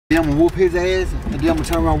I'm gonna whoop his ass, and then I'm gonna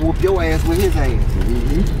turn around and whoop your ass with his ass.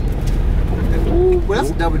 Ooh, well,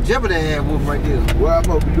 that's a double jeopardy ass whoop right there. What I'm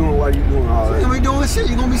supposed to be doing while you doing all that? You gonna be doing shit,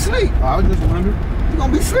 you gonna be asleep. I was just wondering. You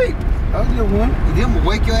gonna be asleep. I was just wondering. And then I'm gonna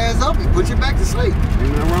wake your ass up and put you back to sleep.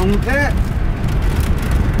 Ain't nothing wrong with that.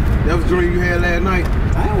 That was the dream you had last night.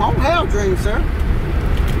 I don't have dreams, sir.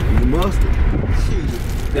 You must have.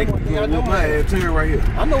 Shit. That one thing I know my ass turn right here.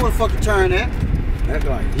 I know where the fuck to turn at. That's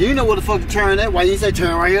like. You know where the fuck to turn at. Why you say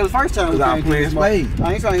turn right here the first time? Cause I was playing spade.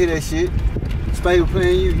 I ain't trying to hear that shit. Spade was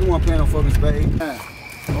playing you. You want to play no fucking spade.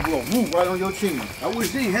 I'm gonna whoop right on your chin. I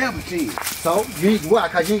wish they didn't have a chin. So, you ain't, why?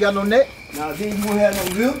 Cause you ain't got no neck? Now, then you won't have no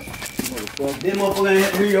lip. Then motherfucker ain't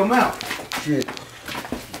have to hear your mouth. Shit.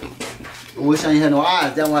 I wish I ain't had no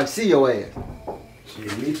eyes. That's why I see your ass.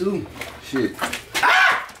 Shit, me too. Shit.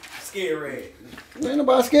 Ah! Scary ass. Ain't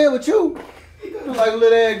nobody scared with you. You look like a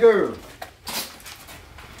little ass girl.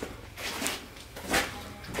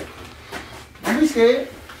 Don't be scared.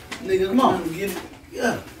 Nigga, come on. Get it.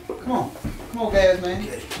 Yeah. Come on. Come on, gas man.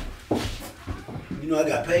 Okay. You know I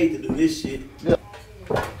got paid to do this shit. Yeah.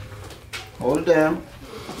 Hold it down.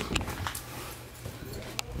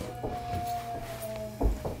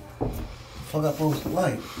 Fuck I supposed to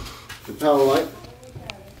light? The power light.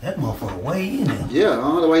 That motherfucker way in there. Yeah,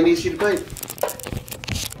 the way he needs you to pay.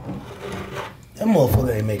 That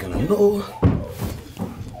motherfucker ain't making no noise.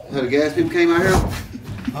 How the gas people came out here?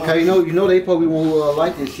 Okay, you know they probably won't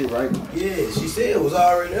like this shit, right? Yeah, she said it was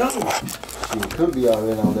already on. Shit, could be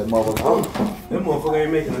already on that motherfucker. That motherfucker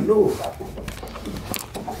ain't making a noise.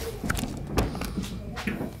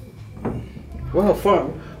 Well, fuck.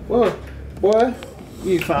 Well, boy,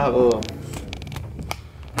 you need to find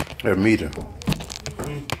That meter.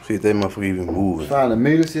 See if that motherfucker even moving. find a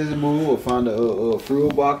meter scissor move or find a fuel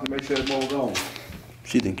box to make sure it moves on.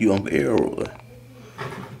 She think you on air roller.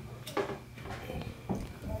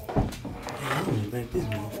 I don't think this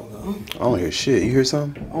motherfucker on. I don't hear shit. You hear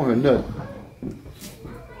something? I don't hear nothing.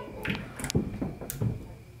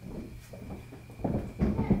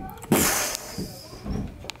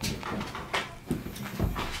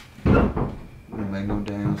 Don't make no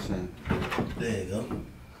damn sense. There you go.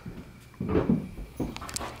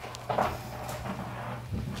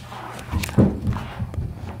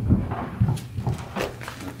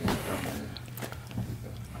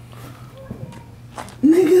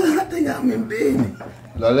 Nigga, I think I'm in business.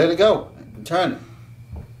 Now let it go. Turn it.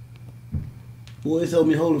 Boy, told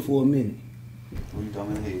me hold it for a minute. What you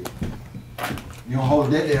talking about here? You don't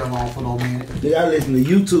hold that damn long for no minute. They gotta listen to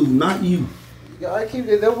YouTube, not you. Yeah, I keep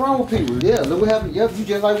that wrong with people. Yeah, look what happened. Yep, you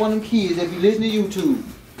just like one of them kids that be listening to YouTube.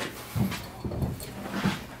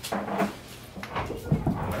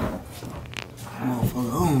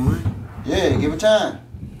 Motherfucker on, man. Yeah, give it time.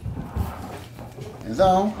 It's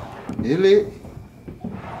on. It's lit.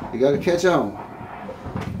 You gotta catch on.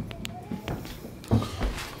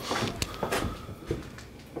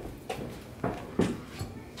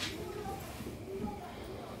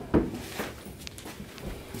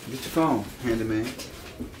 Get your phone, handyman.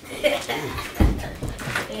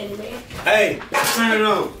 Handyman. Hey, turn it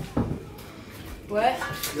on. What?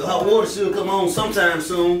 Your hot water should come on sometime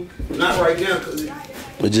soon. Not right now, cause it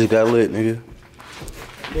just got lit, nigga.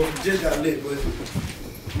 just got lit, but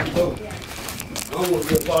oh, I don't want to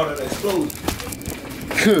be a part of that explosion.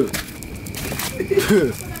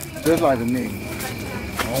 Just like a nigga.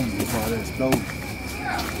 I don't want to be part of that explosion. I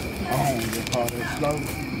don't want to be part of that explosion.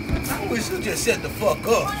 I wish you just shut the fuck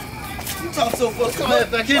up. You talk so fucking much.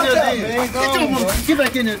 Get back in there, then. Get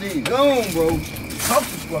back in there, then. Go on, bro. Talk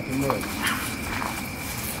too fucking much.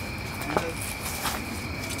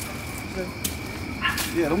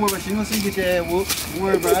 Yeah, don't worry about it. She gonna see you get your ass whooped. Don't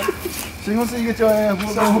worry about it. She gonna see you get your ass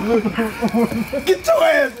whooped. Get your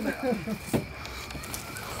ass in there.